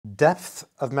depth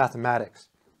of mathematics.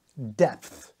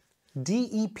 Depth.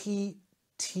 D-E-P-T-H.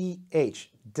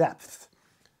 Depth.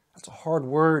 That's a hard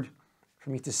word for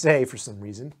me to say for some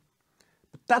reason.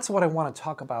 But that's what I want to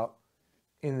talk about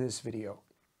in this video.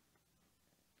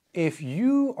 If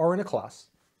you are in a class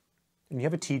and you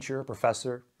have a teacher, a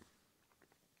professor,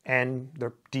 and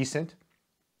they're decent,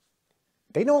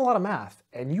 they know a lot of math,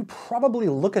 and you probably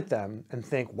look at them and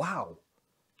think, wow,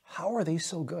 how are they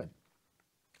so good?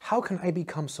 How can I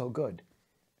become so good?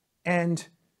 And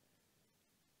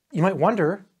you might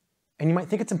wonder, and you might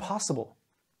think it's impossible,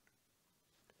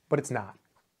 but it's not.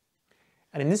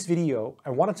 And in this video,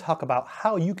 I want to talk about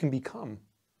how you can become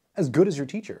as good as your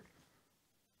teacher.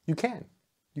 You can,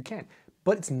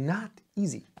 but it's not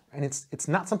easy, and it's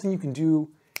not something you can do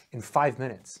in 5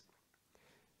 minutes.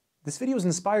 This video is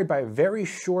inspired by a very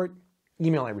short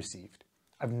email I received.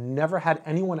 I've never had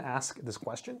anyone ask this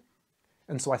question,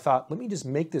 and so I thought, let me just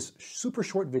make this super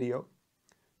short video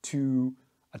to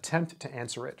attempt to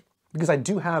answer it, because I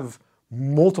do have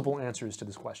multiple answers to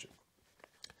this question.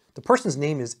 The person's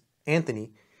name is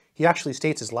Anthony. He actually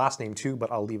states his last name too,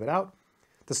 but I'll leave it out.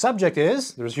 The subject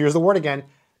is, here's the word again,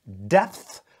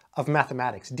 depth of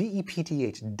mathematics.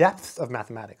 D-E-P-T-H, depth of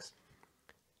mathematics.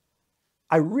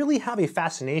 I really have a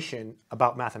fascination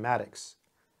about mathematics.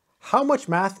 How much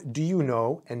math do you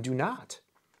know and do not?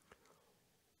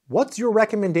 What's your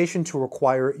recommendation to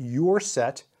acquire your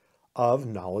set of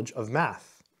knowledge of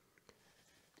math?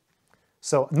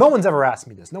 So no one's ever asked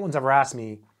me this. No one's ever asked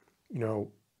me,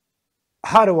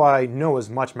 how do I know as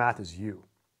much math as you?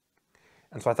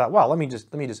 And so I thought, well, let me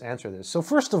just answer this. So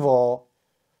first of all,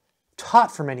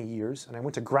 taught for many years, and I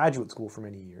went to graduate school for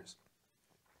many years.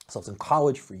 So I was in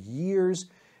college for years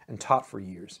and taught for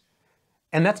years.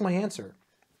 And that's my answer,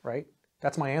 right?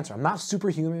 That's my answer. I'm not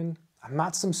superhuman. I'm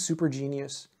not some super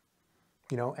genius,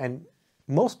 and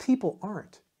most people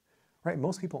aren't, right?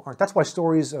 Most people aren't. That's why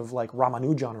stories of like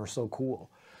Ramanujan are so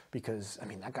cool, because,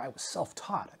 that guy was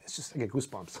self-taught. It's just, I get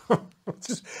goosebumps. It's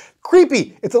just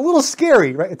creepy. It's a little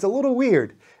scary, right? It's a little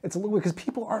weird. It's a little weird because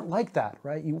people aren't like that,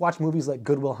 right? You watch movies like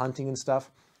Good Will Hunting and stuff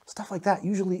like that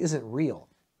usually isn't real.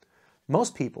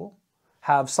 Most people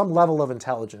have some level of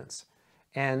intelligence,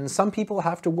 and some people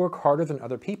have to work harder than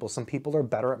other people. Some people are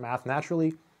better at math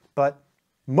naturally, but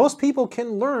most people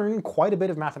can learn quite a bit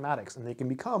of mathematics, and they can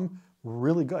become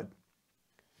really good.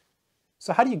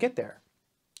 So how do you get there?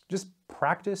 Just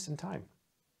practice and time.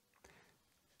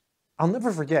 I'll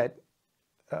never forget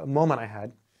a moment I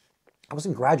had. I was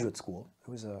in graduate school.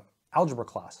 It was an algebra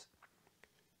class,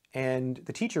 and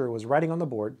the teacher was writing on the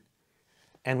board,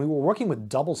 and we were working with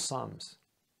double sums.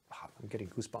 Wow, I'm getting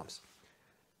goosebumps.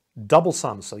 Double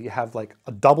sums, so you have like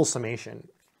a double summation.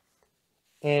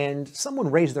 And someone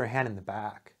raised their hand in the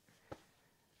back.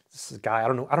 This is a guy, I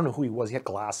don't know who he was. He had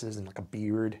glasses and like a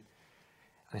beard.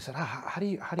 And I said, how do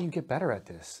you get better at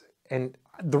this? And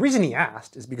the reason he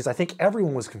asked is because I think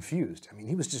everyone was confused.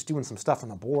 He was just doing some stuff on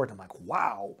the board. I'm like,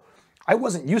 wow, I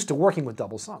wasn't used to working with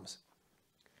double sums.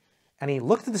 And he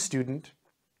looked at the student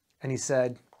and he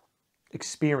said,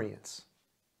 experience.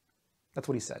 That's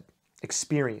what he said,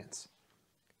 experience.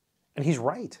 And he's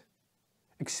right,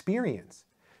 experience.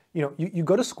 You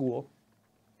go to school,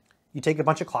 you take a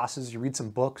bunch of classes, you read some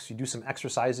books, you do some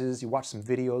exercises, you watch some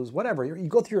videos, whatever. You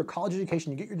go through your college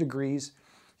education, you get your degrees,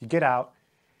 you get out,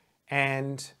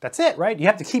 and that's it, right? You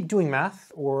have to keep doing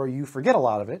math or you forget a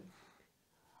lot of it.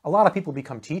 A lot of people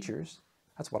become teachers.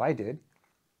 That's what I did.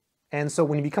 And so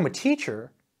when you become a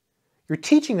teacher, you're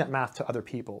teaching that math to other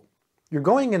people. You're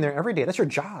going in there every day. That's your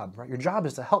job, right? Your job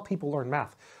is to help people learn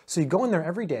math. So you go in there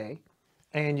every day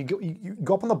and you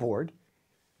go up on the board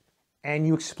and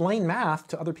you explain math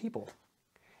to other people.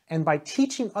 And by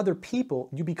teaching other people,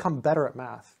 you become better at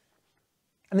math.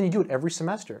 And then you do it every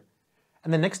semester.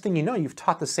 And the next thing you know, you've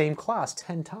taught the same class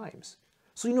 10 times.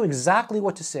 So you know exactly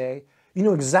what to say. You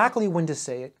know exactly when to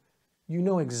say it. You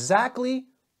know exactly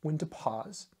when to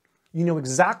pause. You know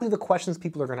exactly the questions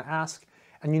people are going to ask.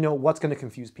 And you know what's going to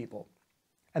confuse people.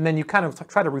 And then you kind of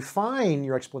try to refine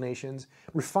your explanations,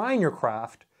 refine your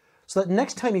craft, so that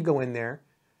next time you go in there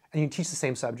and you teach the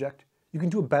same subject, you can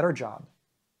do a better job,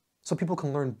 so people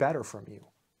can learn better from you.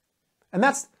 And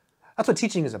that's what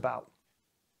teaching is about.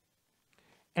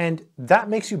 And that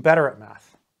makes you better at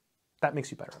math. That makes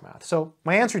you better at math. So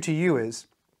my answer to you is,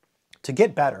 to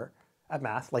get better at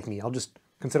math, like me, I'll just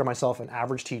consider myself an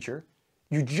average teacher,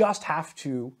 you just have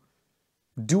to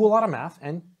do a lot of math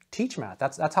and teach math.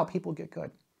 That's how people get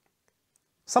good.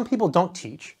 Some people don't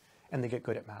teach and they get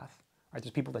good at math. Right?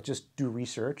 There's people that just do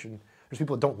research, and there's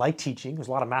people that don't like teaching. There's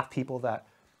a lot of math people that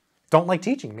don't like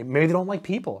teaching. Maybe they don't like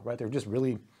people, right? They're just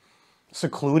really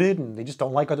secluded and they just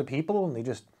don't like other people and they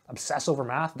just obsess over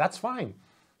math, that's fine.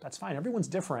 That's fine. Everyone's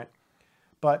different.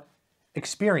 But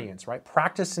experience, right?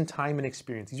 Practice and time and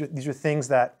experience. These are things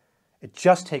that it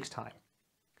just takes time.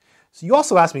 So you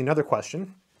also asked me another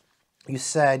question. You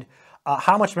said,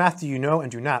 how much math do you know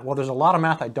and do not? Well, there's a lot of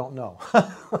math I don't know.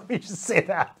 Let me just say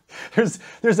that.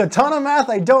 There's a ton of math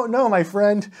I don't know, my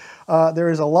friend. There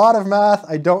is a lot of math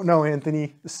I don't know,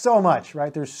 Anthony. So much,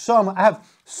 right? I have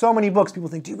so many books. People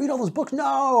think, do you read all those books?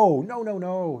 No,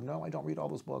 I don't read all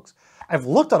those books. I've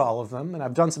looked at all of them and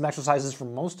I've done some exercises for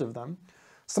most of them.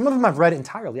 Some of them I've read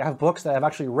entirely. I have books that I've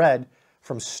actually read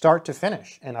from start to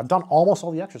finish, and I've done almost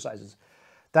all the exercises.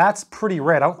 That's pretty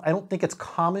rare. I don't think it's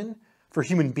common for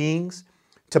human beings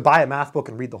to buy a math book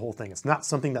and read the whole thing. It's not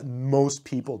something that most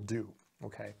people do,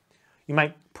 okay? You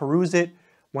might peruse it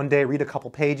one day, read a couple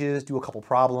pages, do a couple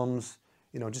problems,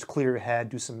 just clear your head,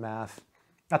 do some math.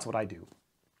 That's what I do.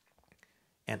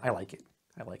 And I like it.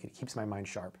 I like it. It keeps my mind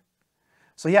sharp.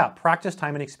 So yeah, practice,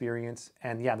 time, and experience.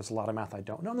 And yeah, there's a lot of math I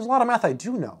don't know. And there's a lot of math I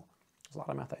do know. There's a lot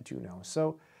of math I do know.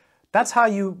 So that's how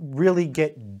you really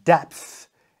get depth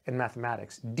in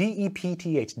mathematics.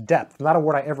 D-E-P-T-H, depth. Not a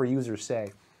word I ever use or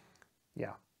say.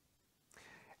 Yeah.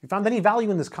 If you found any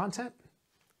value in this content,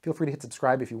 feel free to hit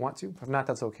subscribe if you want to. If not,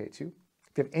 that's okay too.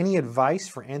 If you have any advice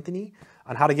for Anthony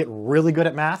on how to get really good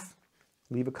at math,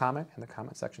 leave a comment in the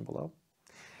comment section below.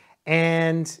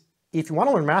 And if you want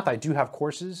to learn math, I do have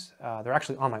courses. They're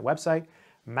actually on my website,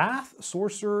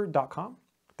 mathsorcerer.com.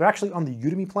 They're actually on the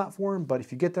Udemy platform, but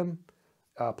if you get them,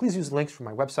 please use links from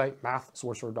my website,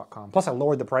 mathsorcerer.com. Plus, I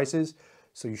lowered the prices,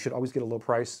 so you should always get a low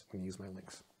price when you use my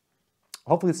links.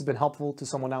 Hopefully, this has been helpful to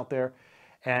someone out there.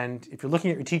 And if you're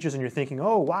looking at your teachers and you're thinking,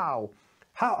 oh, wow,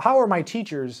 how are my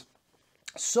teachers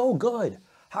so good?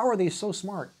 How are they so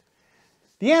smart?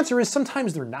 The answer is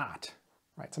sometimes they're not,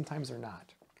 right? Sometimes they're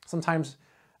not. Sometimes,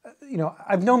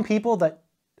 I've known people that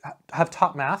have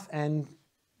taught math and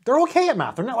they're okay at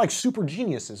math. They're not like super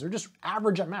geniuses. They're just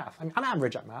average at math. I mean, I'm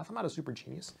average at math. I'm not a super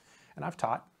genius, and I've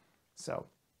taught. So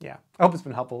yeah, I hope it's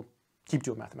been helpful. Keep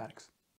doing mathematics.